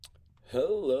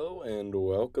Hello and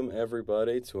welcome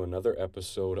everybody to another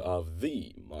episode of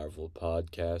the Marvel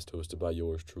Podcast hosted by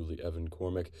yours truly, Evan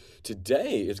Cormick.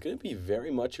 Today is going to be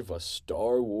very much of a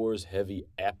Star Wars heavy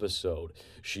episode.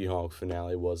 She-Hulk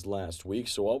finale was last week,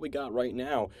 so all we got right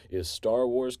now is Star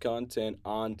Wars content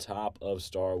on top of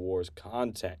Star Wars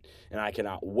content, and I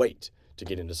cannot wait to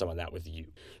get into some of that with you.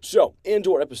 So,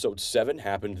 Andor episode 7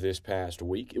 happened this past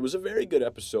week. It was a very good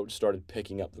episode, started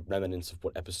picking up the remnants of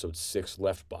what episode 6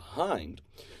 left behind.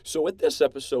 So, with this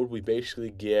episode, we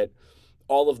basically get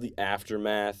all of the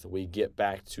aftermath. We get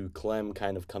back to Clem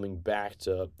kind of coming back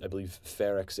to, I believe,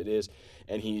 Ferrex it is,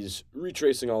 and he's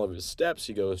retracing all of his steps.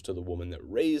 He goes to the woman that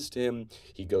raised him.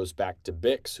 He goes back to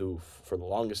Bix, who for the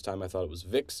longest time I thought it was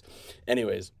Vix.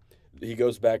 Anyways, he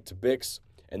goes back to Bix,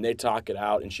 and they talk it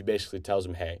out, and she basically tells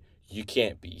him, hey, you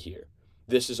can't be here.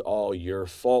 This is all your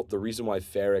fault. The reason why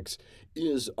Ferrex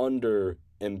is under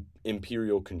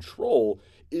Imperial control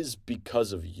is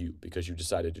because of you, because you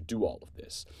decided to do all of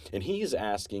this. And he's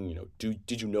asking,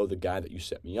 did you know the guy that you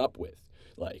set me up with?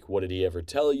 Like, what did he ever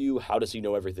tell you? How does he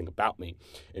know everything about me?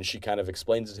 And she kind of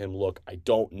explains to him, look, I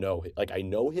don't know. Like, I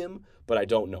know him, but I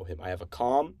don't know him. I have a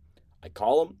comm. I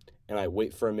call him, and I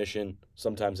wait for a mission.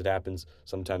 Sometimes it happens,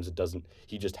 sometimes it doesn't.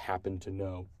 He just happened to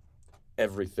know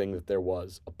everything that there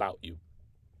was about you.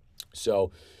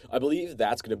 So I believe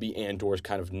that's going to be Andor's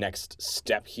kind of next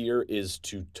step here, is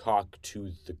to talk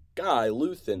to the guy,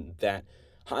 Luthen, that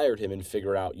hired him and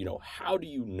figure out, how do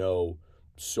you know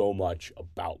so much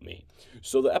about me?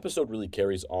 So the episode really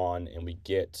carries on, and we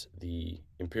get the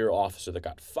Imperial officer that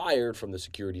got fired from the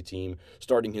security team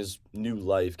starting his new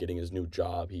life, getting his new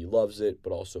job. He loves it,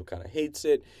 but also kind of hates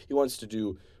it. He wants to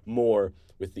do more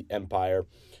with the Empire.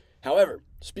 However,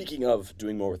 speaking of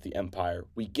doing more with the Empire,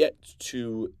 we get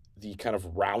to the kind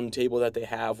of round table that they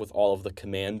have with all of the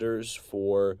commanders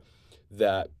for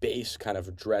the base kind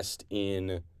of dressed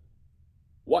in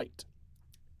white.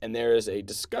 And there is a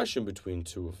discussion between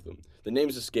two of them. The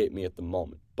names escape me at the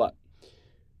moment, but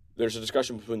there's a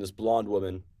discussion between this blonde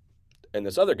woman and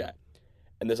this other guy.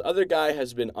 And this other guy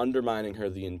has been undermining her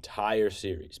the entire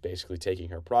series, basically taking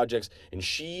her projects, and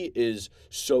she is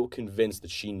so convinced that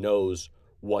she knows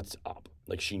what's up.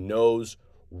 Like, she knows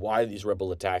why these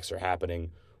rebel attacks are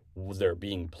happening. They're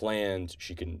being planned.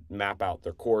 She can map out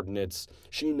their coordinates.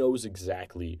 She knows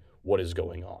exactly what is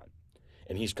going on.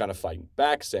 And he's kind of fighting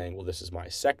back, saying, well, this is my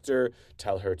sector.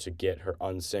 Tell her to get her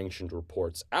unsanctioned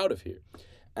reports out of here.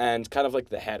 And kind of like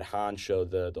the head honcho,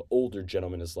 the older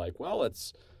gentleman is like, well,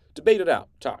 let's debate it out.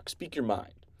 Talk. Speak your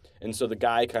mind. And so the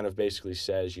guy kind of basically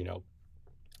says,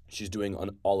 she's doing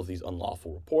all of these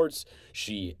unlawful reports.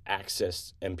 She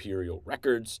accessed Imperial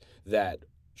records that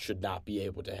should not be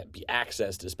able to be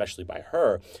accessed, especially by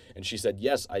her. And she said,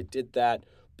 yes, I did that,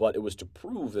 but it was to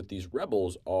prove that these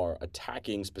rebels are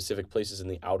attacking specific places in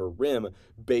the Outer Rim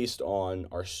based on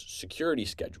our security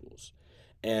schedules.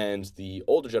 And the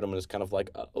older gentleman is kind of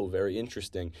like, oh, very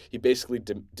interesting. He basically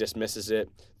dismisses it.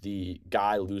 The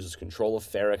guy loses control of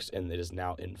Ferrex, and it is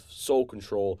now in sole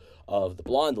control of the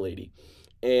blonde lady.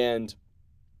 And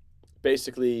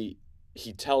basically,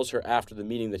 he tells her after the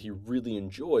meeting that he really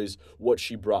enjoys what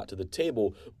she brought to the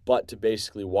table, but to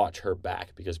basically watch her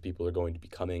back because people are going to be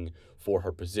coming for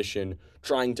her position,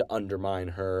 trying to undermine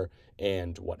her,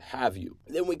 and what have you.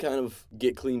 Then we kind of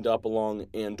get cleaned up along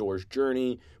Andor's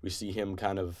journey. We see him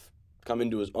kind of come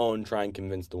into his own, try and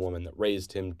convince the woman that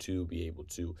raised him to be able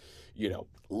to,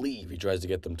 leave. He tries to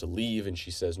get them to leave, and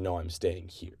she says, no, I'm staying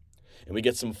here. And we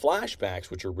get some flashbacks,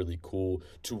 which are really cool,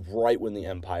 to right when the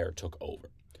Empire took over.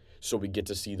 So we get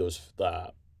to see those,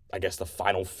 the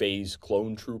final phase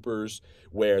clone troopers,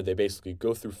 where they basically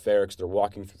go through Ferrex. They're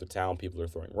walking through the town. People are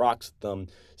throwing rocks at them,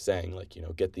 saying,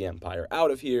 get the Empire out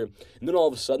of here. And then all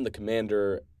of a sudden, the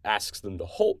commander asks them to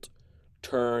halt,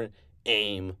 turn,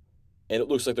 aim, and it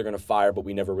looks like they're going to fire, but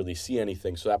we never really see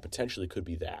anything. So that potentially could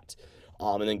be that.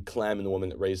 And then Clem and the woman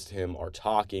that raised him are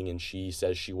talking, and she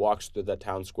says she walks through that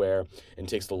town square and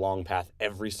takes the long path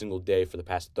every single day for the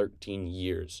past 13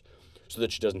 years. So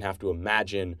that she doesn't have to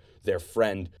imagine their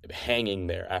friend hanging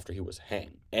there after he was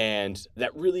hanged. And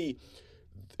that really,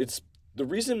 it's the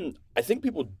reason I think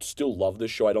people still love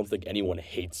this show. I don't think anyone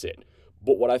hates it.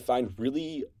 But what I find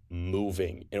really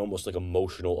moving and almost like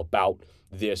emotional about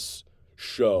this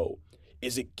show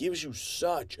is it gives you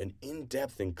such an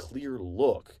in-depth and clear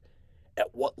look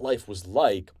at what life was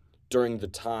like during the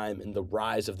time and the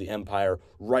rise of the Empire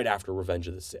right after Revenge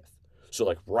of the Sith. So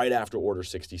like right after Order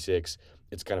 66,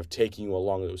 it's kind of taking you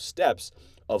along those steps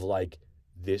of like,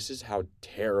 this is how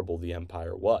terrible the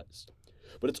Empire was.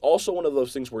 But it's also one of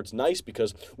those things where it's nice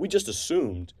because we just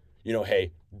assumed,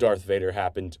 hey, Darth Vader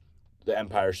happened, the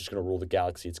Empire is just going to rule the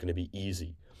galaxy. It's going to be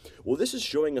easy. Well, this is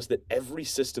showing us that every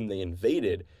system they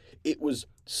invaded, it was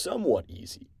somewhat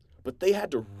easy, but they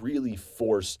had to really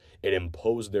force and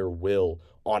impose their will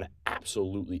on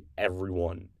absolutely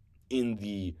everyone in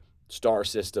the star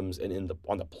systems and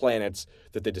on the planets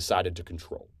that they decided to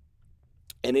control.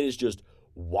 And it is just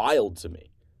wild to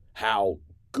me how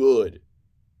good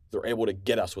they're able to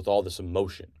get us with all this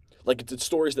emotion. Like, it's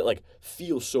stories that, like,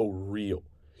 feel so real.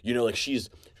 You know, like, she's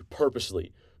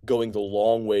purposely going the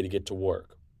long way to get to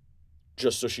work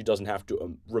just so she doesn't have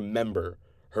to remember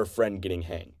her friend getting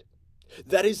hanged.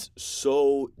 That is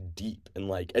so deep, and,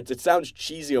 like, it sounds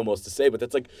cheesy almost to say, but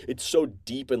that's, like, it's so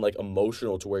deep and, like,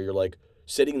 emotional to where you're, like,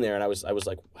 sitting there, and I was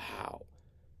like, wow,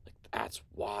 like, that's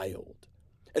wild.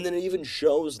 And then it even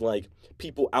shows, like,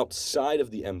 people outside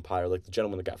of the Empire, like the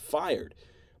gentleman that got fired,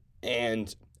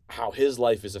 and how his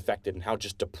life is affected and how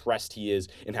just depressed he is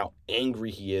and how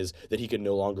angry he is that he can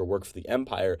no longer work for the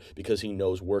Empire because he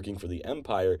knows working for the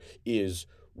Empire is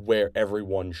where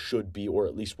everyone should be, or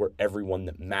at least where everyone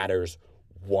that matters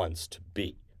wants to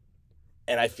be.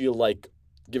 And I feel like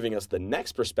giving us the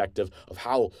next perspective of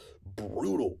how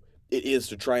brutal it is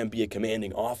to try and be a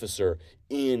commanding officer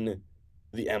in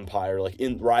the Empire, like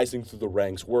in rising through the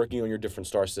ranks, working on your different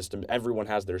star system. Everyone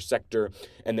has their sector,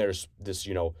 and there's this,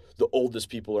 the oldest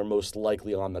people are most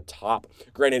likely on the top.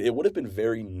 Granted, it would have been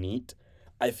very neat,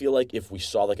 I feel like, if we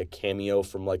saw like a cameo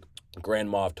from like Grand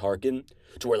Moff Tarkin,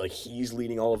 to where like he's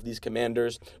leading all of these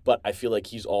commanders, but I feel like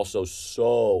he's also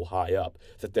so high up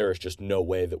that there is just no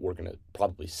way that we're going to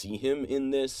probably see him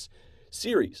in this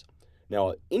series.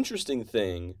 Now, an interesting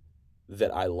thing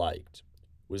that I liked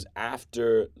was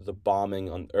after the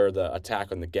the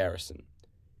attack on the garrison,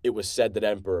 it was said that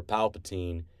Emperor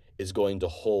Palpatine is going to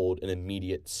hold an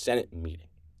immediate Senate meeting.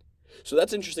 So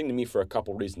that's interesting to me for a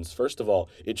couple reasons. First of all,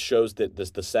 it shows that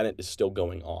the Senate is still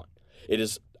going on. It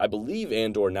is, I believe,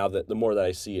 Andor, now that the more that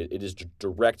I see it, it is a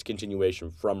direct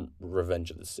continuation from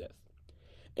Revenge of the Sith.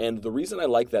 And the reason I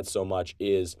like that so much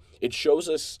is it shows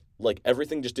us, like,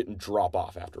 everything just didn't drop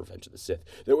off after Revenge of the Sith.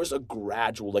 There was a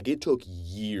gradual, like, it took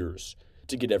years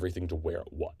to get everything to where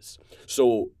it was.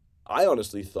 So I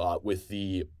honestly thought with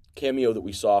the cameo that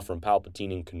we saw from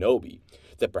Palpatine and Kenobi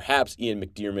that perhaps Ian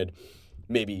McDiarmid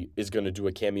maybe is going to do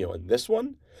a cameo in this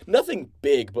one. Nothing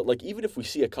big, but like even if we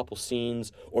see a couple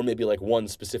scenes or maybe like one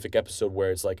specific episode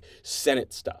where it's like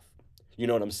Senate stuff. You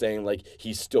know what I'm saying? Like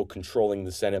he's still controlling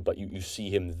the Senate, but you see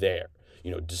him there.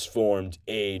 Disformed,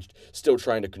 aged, still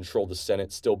trying to control the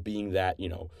Senate, still being that,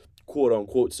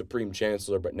 quote-unquote Supreme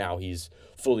Chancellor, but now he's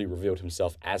fully revealed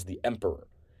himself as the Emperor.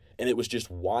 And it was just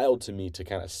wild to me to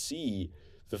kind of see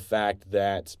the fact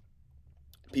that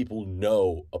people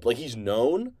know, like he's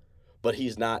known, but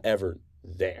he's not ever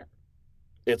there.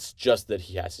 It's just that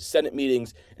he has his Senate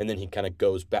meetings, and then he kind of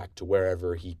goes back to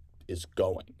wherever he is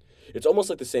going. It's almost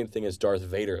like the same thing as Darth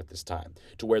Vader at this time,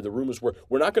 to where the rumors were,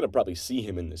 we're not going to probably see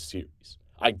him in this series.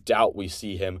 I doubt we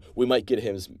see him. We might get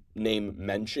his name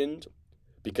mentioned,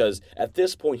 because at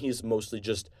this point, he's mostly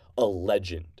just a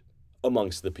legend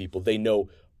amongst the people. They know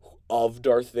of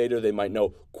Darth Vader. They might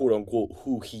know, quote-unquote,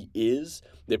 who he is.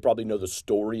 They probably know the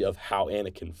story of how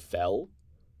Anakin fell,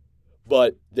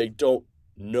 but they don't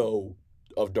know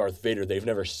of Darth Vader. They've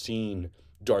never seen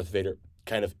Darth Vader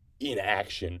kind of in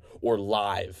action or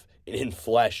live, in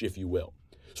flesh, if you will.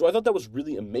 So I thought that was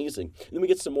really amazing. And then we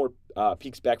get some more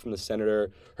peeks back from the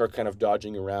senator, her kind of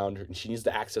dodging around. And she needs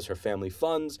to access her family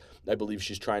funds. I believe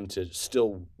she's trying to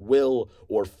still will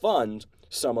or fund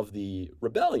some of the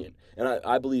rebellion. And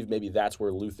I believe maybe that's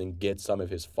where Luthen gets some of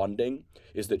his funding,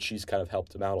 is that she's kind of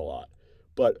helped him out a lot.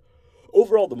 But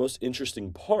overall, the most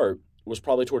interesting part was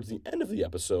probably towards the end of the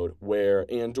episode, where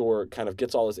Andor kind of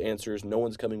gets all his answers. No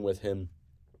one's coming with him,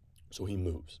 so he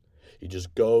moves. He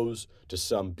just goes to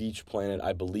some beach planet.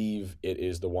 I believe it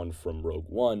is the one from Rogue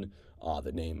One.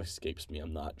 The name escapes me.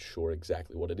 I'm not sure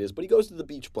exactly what it is. But he goes to the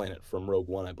beach planet from Rogue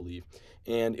One, I believe.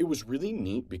 And it was really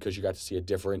neat because you got to see a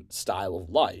different style of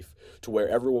life to where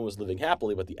everyone was living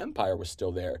happily, but the Empire was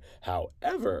still there.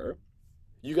 However,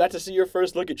 you got to see your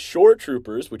first look at shore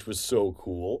troopers, which was so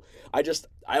cool.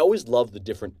 I always love the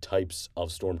different types of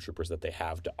stormtroopers that they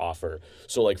have to offer.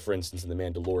 So, like, for instance, in The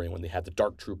Mandalorian, when they had the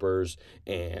dark troopers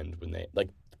and when they, like,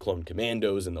 clone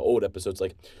commandos in the old episodes,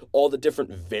 like, all the different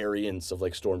variants of,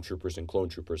 like, stormtroopers and clone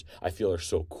troopers, I feel are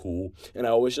so cool. And I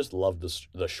always just love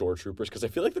the shore troopers because I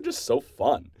feel like they're just so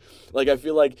fun. Like, I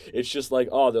feel like it's just like,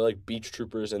 oh, they're like beach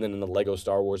troopers. And then in the Lego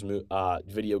Star Wars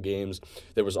video games,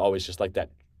 there was always just, like, that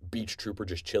beach trooper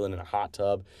just chilling in a hot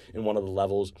tub in one of the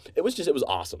levels. It was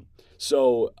awesome.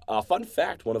 So, fun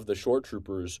fact, one of the shore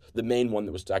troopers, the main one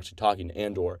that was actually talking to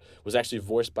Andor, was actually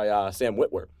voiced by Sam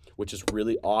Witwer, which is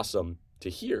really awesome to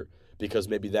hear, because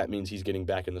maybe that means he's getting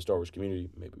back in the Star Wars community.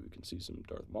 Maybe we can see some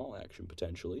Darth Maul action,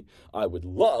 potentially. I would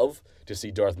love to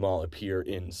see Darth Maul appear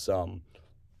in some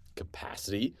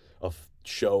capacity of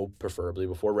show, preferably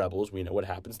before Rebels. We know what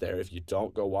happens there. If you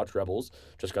don't, go watch Rebels.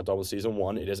 Just got done with season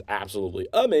 1. It is absolutely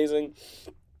amazing.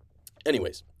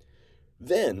 Anyways,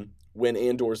 then when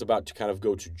Andor's about to kind of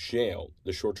go to jail,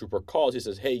 the shore trooper calls. He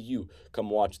says, hey, you, come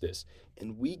watch this.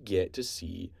 And we get to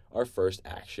see our first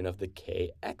action of the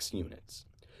KX units,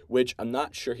 which I'm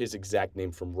not sure his exact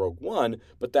name from Rogue One,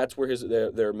 but that's where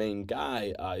their main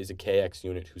guy is a KX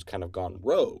unit who's kind of gone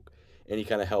rogue, and he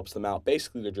kind of helps them out.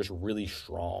 Basically, they're just really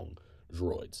strong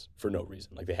droids for no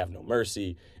reason. Like, they have no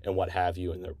mercy and what have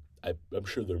you, and I'm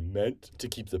sure they're meant to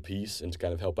keep the peace and to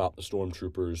kind of help out the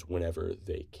stormtroopers whenever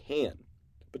they can.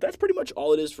 But that's pretty much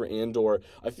all it is for Andor.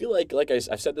 I feel like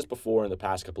I've said this before in the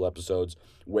past couple episodes,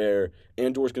 where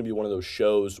Andor is going to be one of those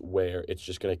shows where it's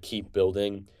just going to keep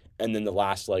building, and then the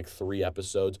last, 3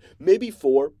 episodes, maybe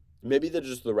 4, maybe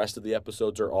the rest of the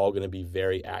episodes are all going to be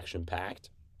very action-packed.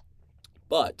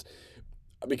 But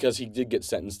because he did get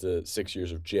sentenced to 6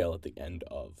 years of jail at the end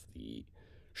of the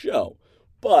show.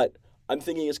 But I'm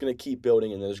thinking it's going to keep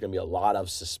building, and there's going to be a lot of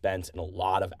suspense and a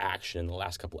lot of action in the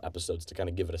last couple episodes to kind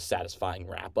of give it a satisfying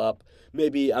wrap-up.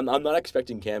 Maybe, I'm not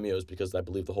expecting cameos, because I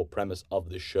believe the whole premise of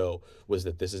this show was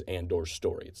that this is Andor's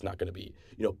story. It's not going to be,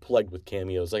 plagued with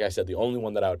cameos. Like I said, the only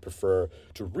one that I would prefer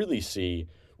to really see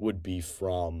would be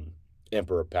from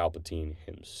Emperor Palpatine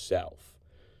himself.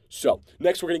 So,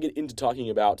 next we're going to get into talking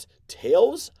about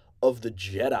Tales of the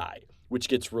Jedi, which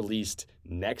gets released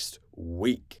next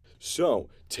week. So,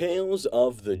 Tales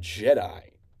of the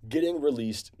Jedi getting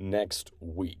released next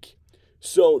week.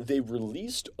 So, they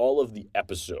released all of the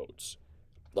episodes,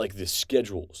 like the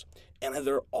schedules, and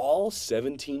they're all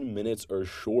 17 minutes or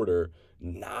shorter,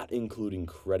 not including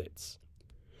credits.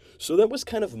 So that was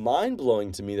kind of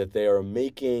mind-blowing to me that they are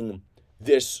making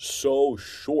this so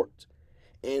short.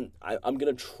 And I'm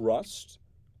going to trust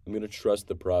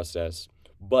the process,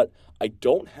 but I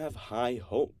don't have high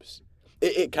hopes.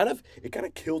 It kind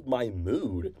of killed my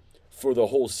mood for the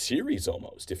whole series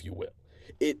almost, if you will.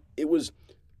 It was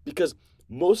because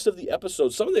most of the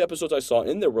episodes, some of the episodes I saw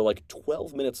in there were like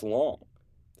 12 minutes long.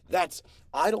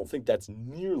 I don't think that's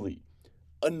nearly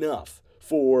enough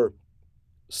for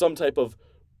some type of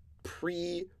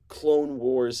pre-Clone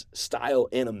Wars style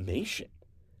animation.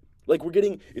 Like, we're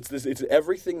getting, it's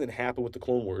everything that happened with the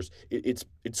Clone Wars. It's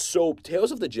so,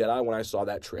 Tales of the Jedi, when I saw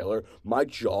that trailer, my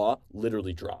jaw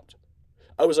literally dropped.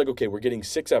 I was like, okay, we're getting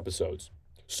 6 episodes,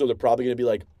 so they're probably going to be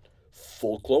like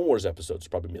full Clone Wars episodes.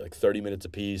 Probably going to be like 30 minutes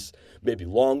apiece, maybe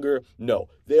longer. No,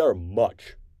 they are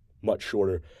much, much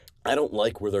shorter. I don't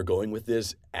like where they're going with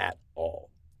this at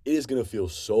all. It is going to feel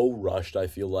so rushed, I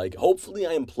feel like. Hopefully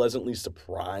I am pleasantly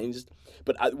surprised,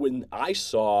 but when I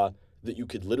saw that you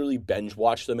could literally binge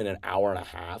watch them in an hour and a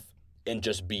half and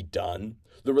just be done.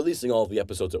 They're releasing all of the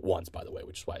episodes at once, by the way,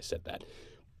 which is why I said that.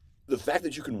 The fact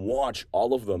that you can watch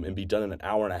all of them and be done in an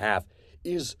hour and a half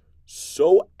is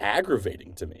so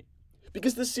aggravating to me.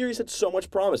 Because this series had so much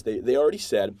promise. They already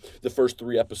said the first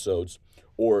 3 episodes,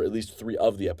 or at least 3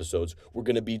 of the episodes, were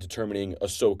going to be determining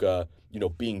Ahsoka,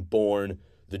 being born,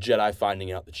 the Jedi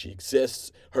finding out that she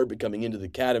exists, her becoming into the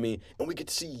academy, and we get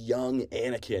to see young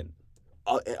Anakin.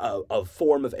 A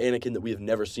form of Anakin that we have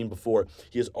never seen before.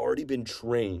 He has already been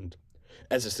trained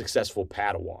as a successful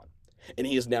Padawan, and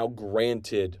he is now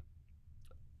granted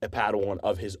a Padawan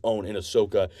of his own in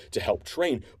Ahsoka to help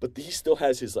train, but he still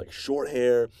has his short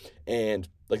hair, and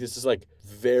this is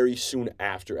very soon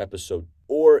after episode,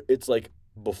 or it's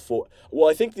before. Well,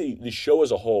 I think the show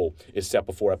as a whole is set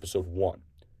before episode 1.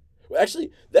 Well, actually,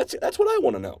 that's what I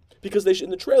want to know, because in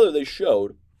the trailer they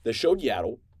showed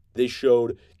Yaddle. They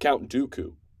showed Count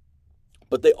Dooku,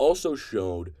 but they also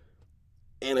showed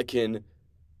Anakin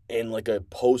and a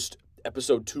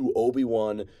post-episode 2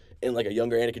 Obi-Wan and a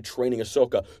younger Anakin training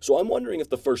Ahsoka. So I'm wondering if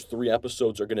the first 3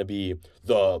 episodes are going to be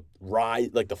the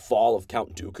rise, the fall of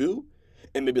Count Dooku,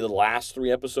 and maybe the last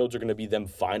 3 episodes are going to be them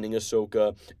finding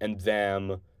Ahsoka and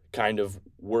them kind of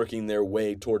working their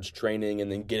way towards training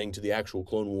and then getting to the actual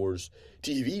Clone Wars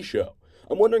TV show.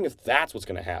 I'm wondering if that's what's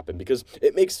going to happen, because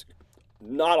it makes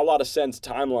not a lot of sense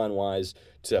timeline-wise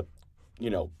to,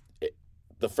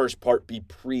 the first part be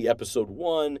pre-episode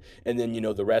 1, and then,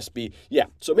 the rest be,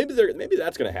 so maybe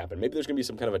that's going to happen. Maybe there's going to be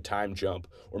some kind of a time jump,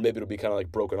 or maybe it'll be kind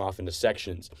of broken off into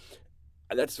sections.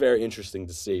 That's very interesting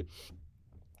to see.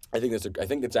 I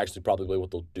think that's actually probably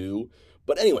what they'll do.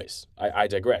 But anyways, I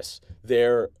digress.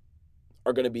 There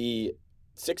are going to be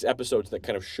 6 episodes that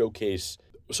kind of showcase.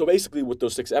 So basically, with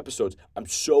those 6 episodes, I'm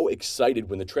so excited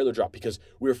when the trailer dropped because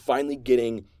we're finally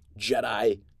getting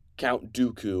Jedi Count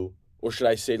Dooku, or should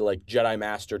I say, like Jedi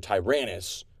Master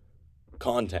Tyrannus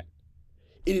content.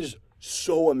 It is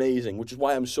so amazing, which is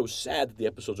why I'm so sad that the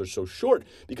episodes are so short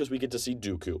because we get to see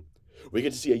Dooku. We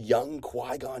get to see a young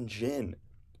Qui-Gon Jinn.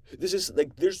 This is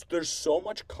like there's so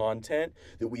much content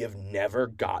that we have never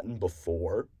gotten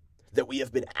before that we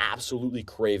have been absolutely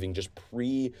craving just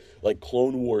pre like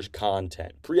Clone Wars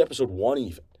content, pre episode 1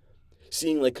 even.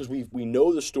 Seeing like cuz we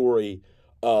know the story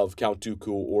of Count Dooku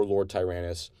or Lord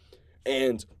Tyrannus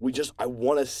and I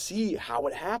want to see how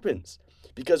it happens.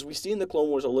 Because we see in the Clone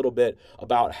Wars a little bit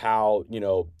about how,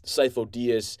 Sifo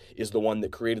Dyas is the one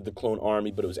that created the clone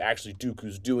army, but it was actually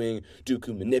Dooku's doing.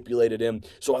 Dooku manipulated him.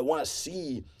 So I want to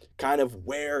see kind of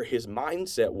where his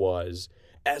mindset was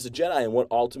as a Jedi and what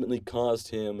ultimately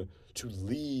caused him to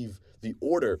leave the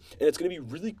Order. And it's going to be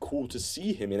really cool to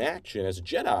see him in action as a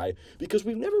Jedi because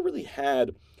we've never really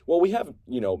had, well, we have,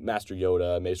 Master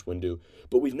Yoda, Mace Windu,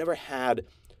 but we've never had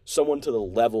someone to the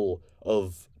level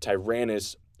of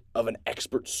Tyrannus of an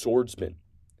expert swordsman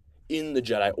in the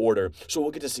Jedi Order. So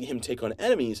we'll get to see him take on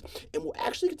enemies, and we'll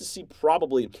actually get to see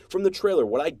probably, from the trailer,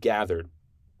 what I gathered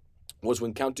was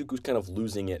when Count Dooku's kind of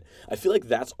losing it. I feel like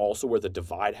that's also where the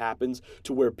divide happens,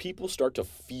 to where people start to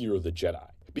fear the Jedi.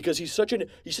 Because he's such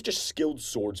a skilled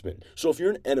swordsman. So if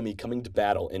you're an enemy coming to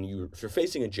battle and if you're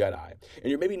facing a Jedi and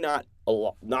you're maybe not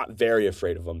very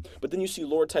afraid of him, but then you see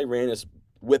Lord Tyrannus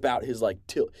whip out his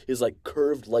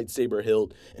curved lightsaber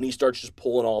hilt, and he starts just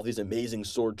pulling all of these amazing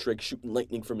sword tricks, shooting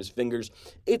lightning from his fingers.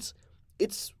 It's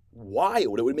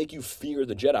wild. It would make you fear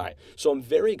the Jedi. So I'm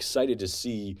very excited to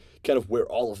see kind of where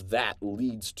all of that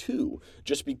leads to,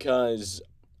 just because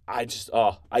I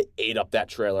ate up that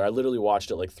trailer. I literally watched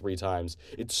it like 3 times.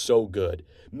 It's so good.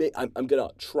 I'm going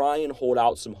to try and hold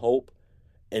out some hope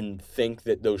and think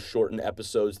that those shortened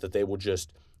episodes, that they will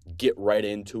just get right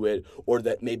into it, or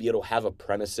that maybe it'll have a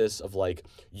premises of like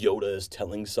Yoda is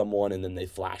telling someone and then they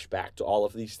flash back to all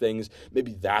of these things.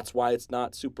 Maybe that's why it's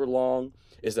not super long,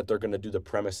 is that they're going to do the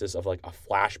premises of like a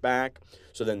flashback.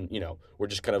 So then, we're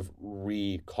just kind of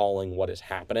recalling what is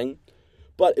happening.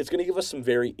 But it's going to give us some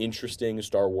very interesting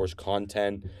Star Wars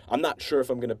content. I'm not sure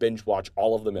if I'm going to binge watch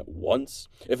all of them at once.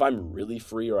 If I'm really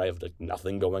free or I have like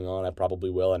nothing going on, I probably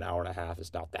will. An hour and a half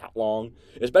is not that long.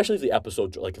 Especially if the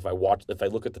episodes, like if I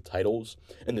look at the titles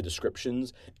and the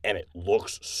descriptions and it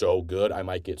looks so good, I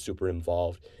might get super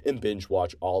involved and binge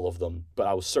watch all of them. But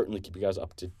I will certainly keep you guys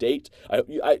up to date.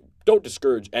 I don't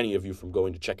discourage any of you from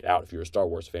going to check it out if you're a Star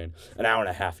Wars fan. An hour and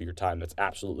a half of your time, that's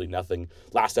absolutely nothing.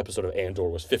 Last episode of Andor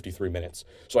was 53 minutes.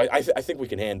 So I think we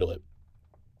can handle it.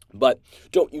 But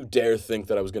don't you dare think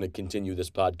that I was going to continue this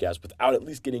podcast without at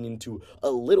least getting into a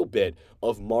little bit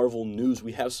of Marvel news.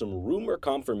 We have some rumor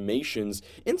confirmations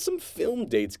and some film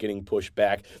dates getting pushed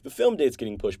back. The film dates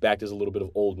getting pushed back is a little bit of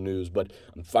old news, but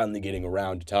I'm finally getting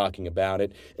around to talking about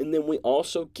it. And then we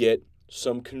also get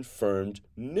some confirmed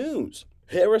news.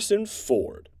 Harrison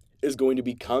Ford is going to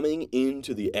be coming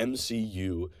into the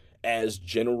MCU as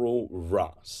General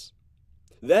Ross.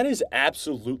 That is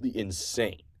absolutely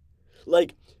insane.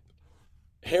 Like,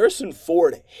 Harrison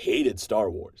Ford hated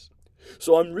Star Wars.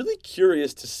 So I'm really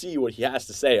curious to see what he has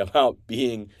to say about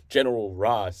being General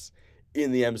Ross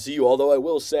in the MCU. Although I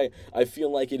will say, I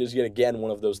feel like it is yet again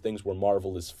one of those things where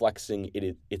Marvel is flexing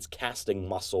its casting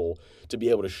muscle to be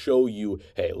able to show you,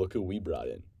 hey, look who we brought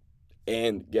in.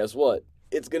 And guess what?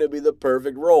 It's going to be the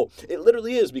perfect role. It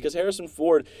literally is, because Harrison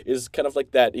Ford is kind of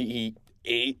like that.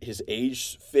 His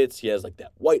age fits. He has like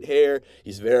that white hair.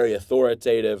 He's very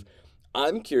authoritative.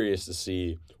 I'm curious to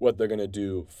see what they're going to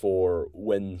do for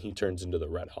when he turns into the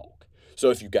Red Hulk.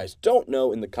 So if you guys don't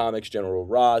know, in the comics, General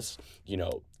Ross,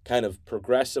 kind of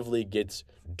progressively gets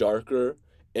darker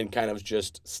and kind of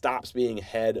just stops being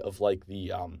head of like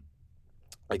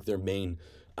their main,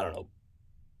 I don't know,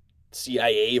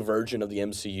 CIA version of the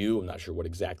MCU. I'm not sure what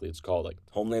exactly it's called, like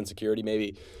Homeland Security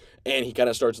maybe. And he kind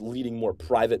of starts leading more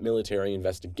private military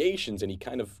investigations, and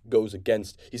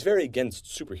he's very against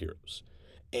superheroes.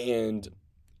 And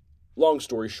long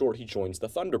story short, he joins the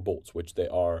Thunderbolts, which they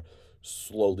are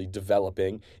slowly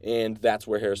developing, and that's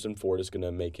where Harrison Ford is going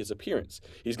to make his appearance.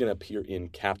 He's going to appear in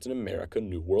Captain America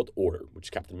New World Order, which is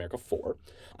Captain America 4.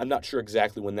 I'm not sure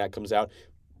exactly when that comes out.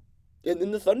 And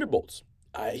then the Thunderbolts.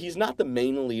 He's not the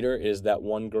main leader. It is that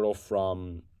one girl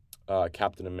from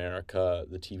Captain America,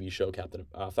 the TV show,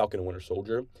 Falcon and Winter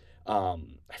Soldier. I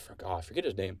forget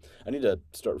his name. I need to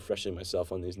start refreshing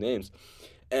myself on these names.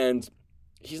 And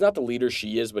he's not the leader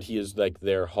she is, but he is like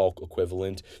their Hulk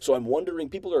equivalent. So I'm wondering,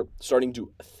 people are starting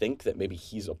to think that maybe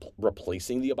he's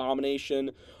replacing the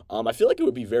Abomination. I feel like it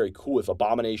would be very cool if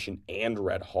Abomination and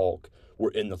Red Hulk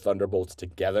were in the Thunderbolts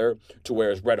together, to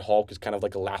whereas Red Hulk is kind of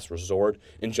like a last resort,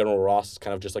 and General Ross is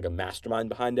kind of just like a mastermind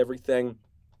behind everything.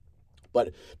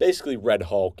 But basically, Red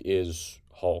Hulk is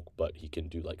Hulk, but he can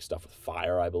do like stuff with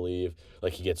fire, I believe.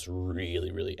 Like he gets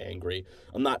really, really angry.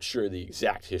 I'm not sure the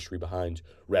exact history behind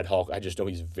Red Hulk. I just know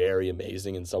he's very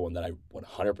amazing and someone that I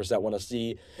 100% want to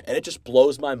see. And it just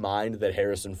blows my mind that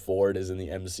Harrison Ford is in the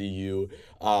MCU.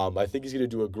 I think he's going to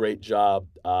do a great job.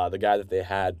 The guy that they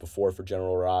had before for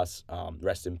General Ross,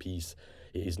 rest in peace,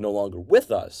 he's no longer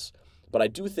with us. But I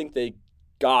do think they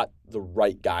got the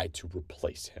right guy to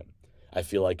replace him. I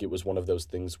feel like it was one of those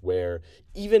things where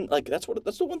even like that's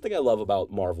the one thing I love about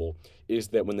Marvel is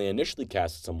that when they initially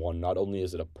cast someone, not only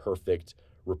is it a perfect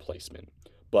replacement,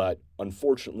 but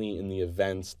unfortunately in the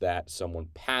events that someone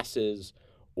passes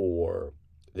or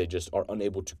they just are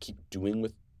unable to keep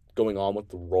going on with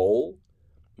the role,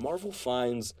 Marvel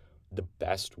finds the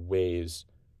best ways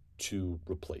to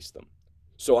replace them.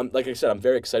 So like I said, I'm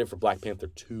very excited for Black Panther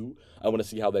 2. I want to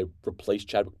see how they replace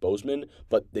Chadwick Boseman,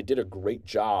 but they did a great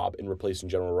job in replacing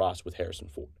General Ross with Harrison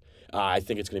Ford. I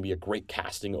think it's going to be a great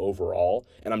casting overall,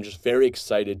 and I'm just very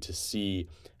excited to see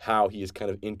how he is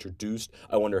kind of introduced.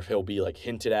 I wonder if he'll be like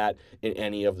hinted at in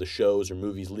any of the shows or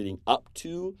movies leading up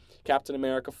to Captain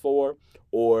America 4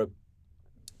 or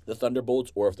the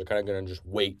Thunderbolts, or if they're kind of going to just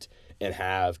wait and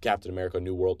have Captain America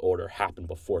New World Order happen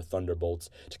before Thunderbolts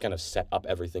to kind of set up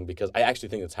everything, because I actually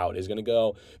think that's how it is going to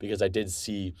go, because I did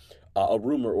see a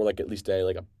rumor, or like at least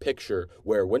a picture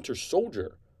where Winter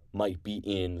Soldier might be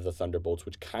in the Thunderbolts,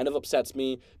 which kind of upsets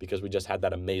me because we just had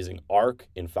that amazing arc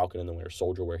in Falcon and the Winter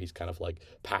Soldier where he's kind of like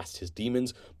past his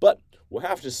demons, but we'll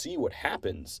have to see what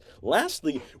happens.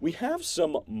 Lastly, we have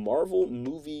some Marvel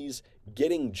movies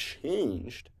getting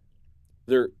changed.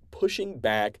 They're pushing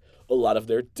back a lot of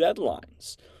their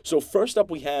deadlines. So first up,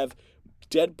 we have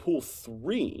Deadpool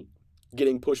 3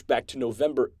 getting pushed back to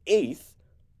November 8th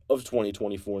of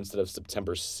 2024 instead of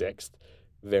September 6th.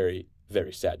 Very,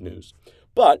 very sad news.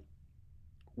 But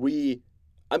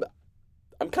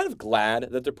I'm kind of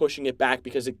glad that they're pushing it back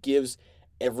because it gives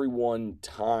everyone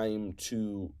time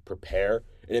to prepare,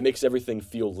 and it makes everything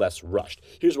feel less rushed.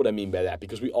 Here's what I mean by that,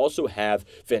 because we also have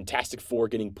Fantastic Four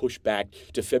getting pushed back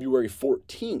to February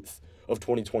 14th of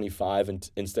 2025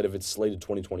 instead of its slated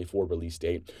 2024 release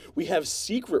date. We have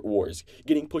Secret Wars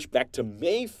getting pushed back to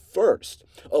May 1st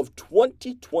of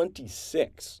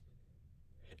 2026.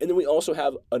 And then we also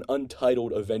have an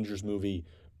untitled Avengers movie.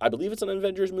 I believe it's an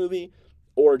Avengers movie,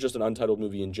 or just an untitled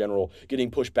movie in general,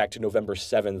 getting pushed back to November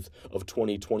 7th of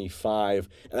 2025.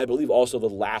 And I believe also the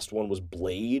last one was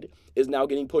Blade, is now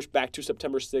getting pushed back to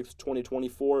September 6th,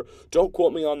 2024. Don't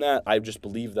quote me on that. I just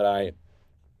believe that I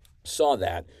saw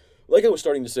that. Like I was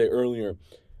starting to say earlier,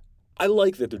 I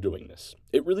like that they're doing this.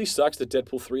 It really sucks that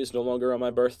Deadpool 3 is no longer on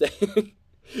my birthday,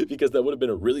 because that would have been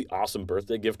a really awesome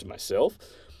birthday gift to myself.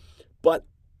 But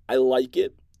I like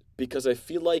it because I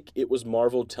feel like it was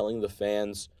Marvel telling the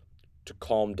fans to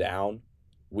calm down.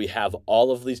 We have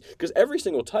all of these, because every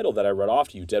single title that I read off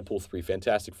to you, Deadpool 3,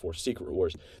 Fantastic Four, Secret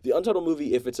Wars, the untitled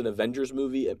movie, if it's an Avengers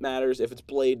movie, it matters. If it's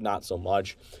Blade, not so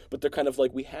much. But they're kind of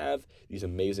like, we have these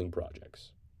amazing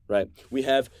projects, right? We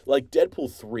have, like,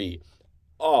 Deadpool 3.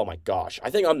 Oh my gosh, I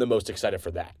think I'm the most excited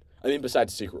for that. I mean,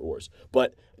 besides Secret Wars.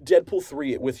 But Deadpool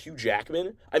 3 with Hugh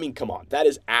Jackman, I mean, come on. That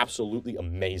is absolutely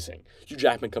amazing. Hugh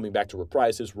Jackman coming back to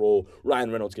reprise his role.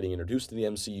 Ryan Reynolds getting introduced to the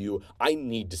MCU. I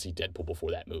need to see Deadpool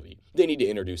before that movie. They need to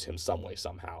introduce him some way,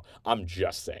 somehow. I'm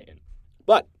just saying.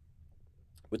 But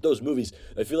with those movies,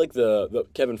 I feel like the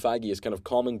Kevin Feige is kind of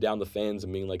calming down the fans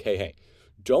and being like, hey,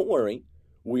 don't worry.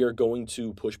 We are going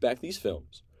to push back these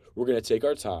films. We're going to take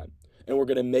our time. And we're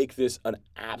going to make this an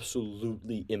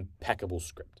absolutely impeccable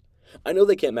script. I know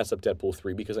they can't mess up Deadpool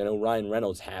 3 because I know Ryan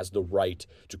Reynolds has the right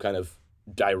to kind of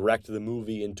direct the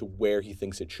movie into where he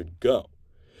thinks it should go.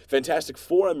 Fantastic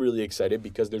Four, I'm really excited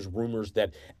because there's rumors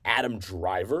that Adam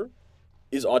Driver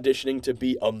is auditioning to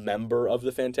be a member of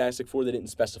the Fantastic Four. They didn't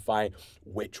specify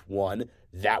which one.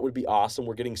 That would be awesome.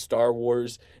 We're getting Star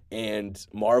Wars and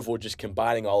Marvel just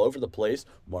combining all over the place.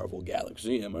 Marvel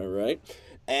Galaxy, am I right?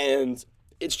 And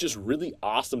it's just really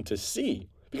awesome to see.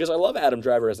 Because I love Adam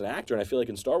Driver as an actor, and I feel like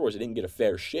in Star Wars he didn't get a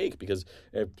fair shake because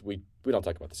we don't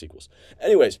talk about the sequels.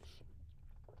 Anyways,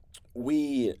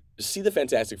 we see the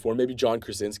Fantastic Four. Maybe John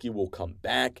Krasinski will come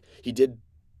back. He did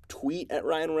tweet at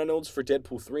Ryan Reynolds for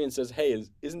Deadpool 3 and says, hey,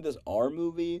 isn't this our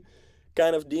movie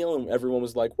kind of deal? And everyone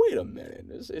was like, wait a minute,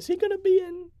 is he going to be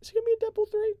in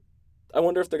Deadpool 3? I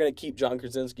wonder if they're going to keep John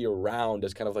Krasinski around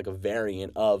as kind of like a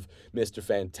variant of Mr.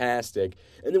 Fantastic.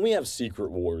 And then we have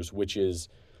Secret Wars, which is,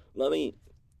 let me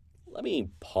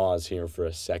pause here for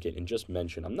a second and just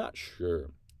mention, I'm not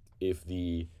sure if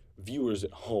the viewers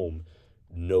at home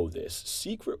know this.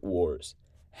 Secret Wars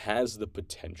has the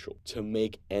potential to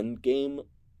make Endgame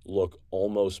look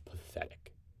almost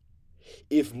pathetic.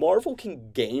 If Marvel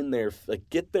can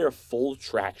get their full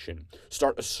traction,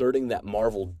 start asserting that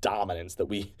Marvel dominance that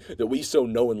we so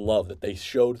know and love, that they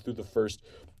showed through the first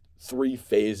 3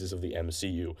 phases of the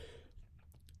MCU,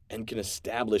 and can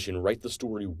establish and write the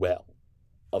story well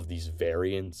of these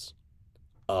variants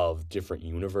of different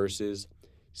universes,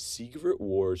 Secret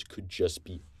Wars could just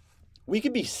be, we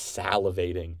could be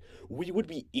salivating. We would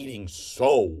be eating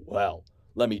so well,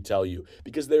 let me tell you,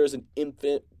 because there is an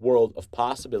infinite world of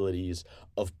possibilities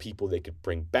of people they could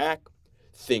bring back,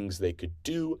 things they could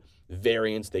do,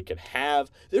 variants they could have.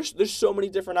 There's so many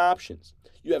different options.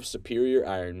 You have Superior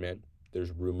Iron Man.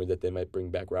 There's rumor that they might bring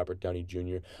back Robert Downey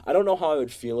Jr. I don't know how I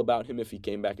would feel about him if he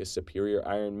came back as Superior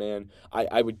Iron Man.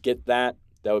 I would get that.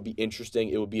 That would be interesting.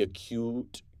 It would be a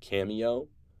cute cameo,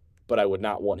 but I would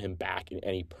not want him back in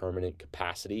any permanent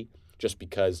capacity just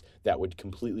because that would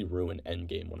completely ruin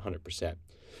Endgame 100%.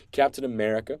 Captain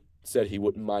America said he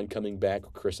wouldn't mind coming back.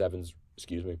 Chris Evans,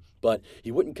 excuse me. But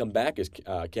he wouldn't come back as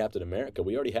Captain America.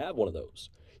 We already have one of those.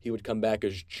 He would come back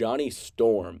as Johnny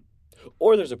Storm.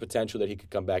 Or there's a potential that he could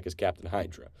come back as Captain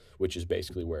Hydra, which is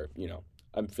basically where,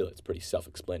 I feel it's pretty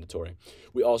self-explanatory.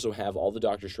 We also have all the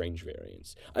Doctor Strange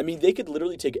variants. I mean, they could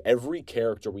literally take every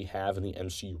character we have in the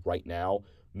MCU right now,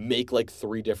 make like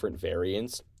 3 different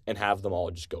variants, and have them all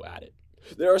just go at it.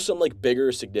 There are some like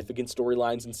bigger, significant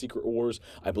storylines in Secret Wars.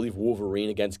 I believe Wolverine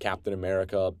against Captain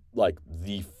America, like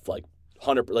the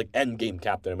 100 Endgame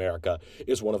Captain America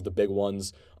is one of the big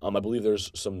ones. I believe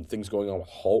there's some things going on with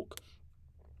Hulk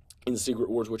in Secret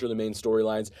Wars, which are the main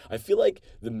storylines. I feel like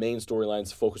the main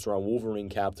storylines focus around Wolverine,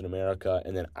 Captain America,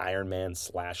 and then Iron Man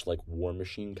 / War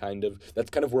Machine kind of. That's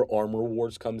kind of where Armor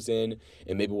Wars comes in,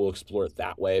 and maybe we'll explore it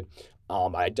that way.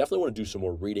 I definitely want to do some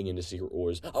more reading into Secret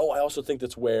Wars. Oh, I also think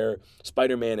that's where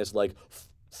Spider-Man is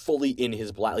fully in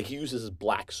his black, he uses his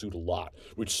black suit a lot,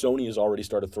 which Sony has already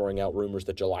started throwing out rumors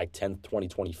that July 10th,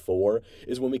 2024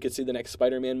 is when we could see the next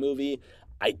Spider-Man movie.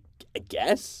 I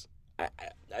guess. I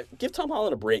give Tom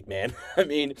Holland a break, man. I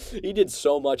mean, he did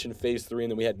so much in Phase 3,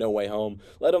 and then we had No Way Home.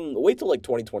 Let him wait till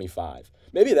 2025.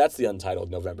 Maybe that's the untitled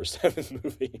November 7th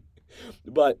movie.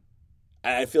 But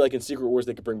I feel like in Secret Wars,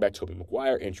 they could bring back Tobey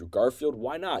Maguire, Andrew Garfield.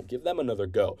 Why not? Give them another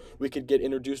go. We could get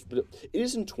introduced, but it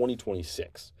is in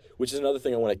 2026, which is another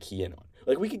thing I want to key in on.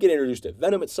 We could get introduced to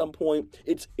Venom at some point.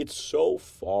 It's so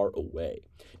far away.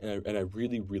 And I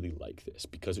really, really like this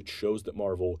because it shows that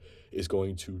Marvel is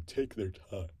going to take their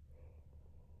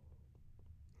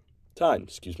time,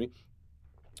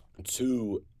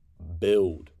 to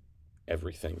build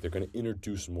everything. They're going to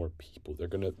introduce more people. They're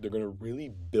going to really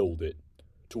build it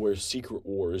to where Secret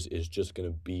Wars is just going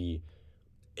to be,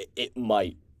 it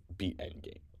might be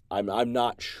Endgame. I'm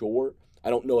not sure. I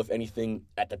don't know if anything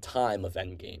at the time of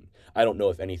Endgame, I don't know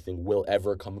if anything will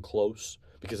ever come close,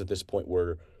 because at this point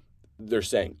they're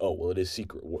saying, oh, well, it is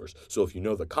Secret Wars. So if you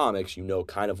know the comics, you know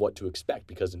kind of what to expect,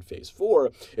 because in Phase 4,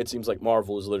 it seems like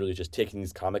Marvel is literally just taking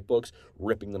these comic books,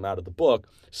 ripping them out of the book,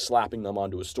 slapping them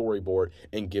onto a storyboard,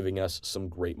 and giving us some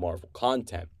great Marvel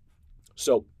content.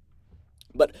 So,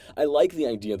 but I like the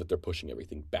idea that they're pushing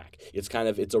everything back. It's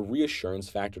a reassurance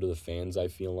factor to the fans, I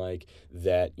feel like,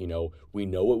 that, we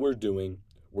know what we're doing,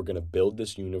 we're going to build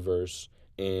this universe,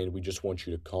 and we just want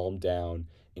you to calm down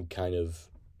and kind of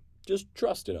just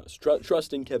trust in us.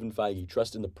 Trust in Kevin Feige.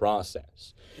 Trust in the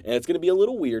process. And it's going to be a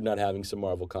little weird not having some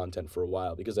Marvel content for a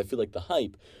while, because I feel like the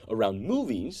hype around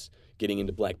movies, getting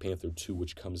into Black Panther 2,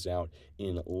 which comes out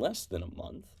in less than a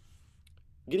month,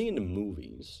 getting into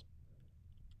movies,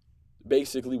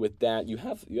 basically with that, you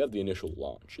have the initial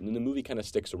launch, and then the movie kind of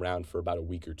sticks around for about a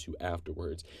week or 2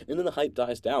 afterwards, and then the hype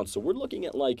dies down. So we're looking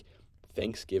at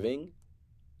Thanksgiving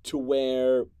to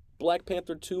where Black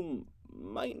Panther 2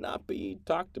 might not be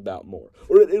talked about more.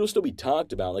 Or it'll still be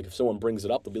talked about. If someone brings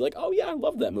it up, they'll be like, oh yeah, I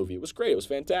love that movie. It was great. It was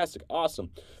fantastic.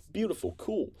 Awesome. Beautiful.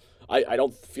 Cool. I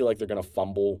don't feel like they're going to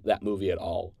fumble that movie at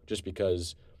all, just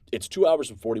because it's 2 hours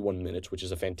and 41 minutes, which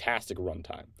is a fantastic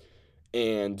runtime.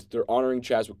 And they're honoring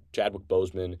Chadwick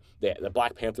Boseman. The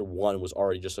Black Panther 1 was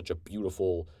already just such a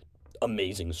beautiful,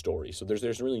 amazing story. So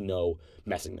there's really no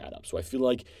messing that up. So I feel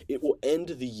like it will end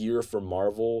the year for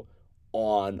Marvel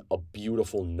on a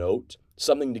beautiful note,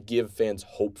 something to give fans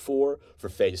hope for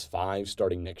Phase 5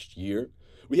 starting next year.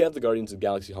 We have the Guardians of the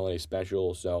Galaxy Holiday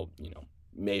Special, so,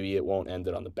 maybe it won't end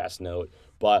it on the best note.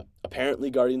 But apparently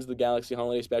Guardians of the Galaxy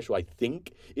Holiday Special, I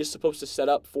think, is supposed to set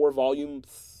up for Volume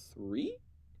 3?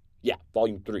 Yeah,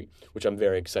 Volume 3, which I'm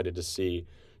very excited to see.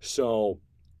 So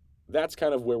that's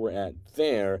kind of where we're at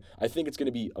there. I think it's going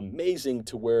to be amazing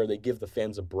to where they give the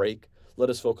fans a break, let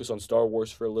us focus on Star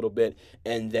Wars for a little bit,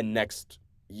 and then next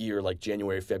year, like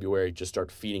January, February, just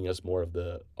start feeding us more of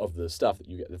the stuff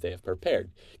that they have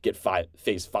prepared. Get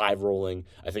Phase 5 rolling.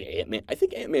 I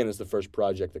think Ant-Man is the first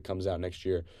project that comes out next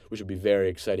year, which would be very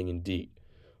exciting indeed.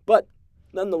 But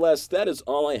nonetheless, that is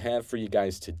all I have for you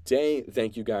guys today.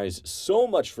 Thank you guys so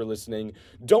much for listening.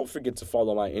 Don't forget to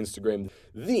follow my Instagram,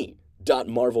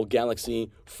 Marvel Galaxy,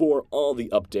 for all the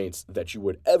updates that you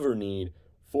would ever need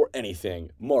for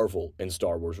anything Marvel and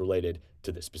Star Wars related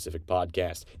to this specific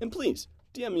podcast. And please,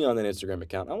 DM me on that Instagram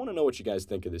account. I want to know what you guys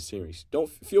think of this series. Don't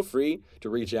feel free to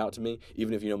reach out to me,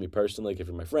 even if you know me personally, like if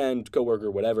you're my friend, coworker,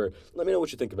 whatever. Let me know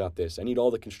what you think about this. I need all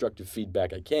the constructive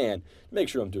feedback I can to make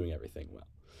sure I'm doing everything well.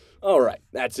 All right,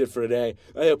 that's it for today.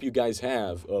 I hope you guys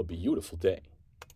have a beautiful day.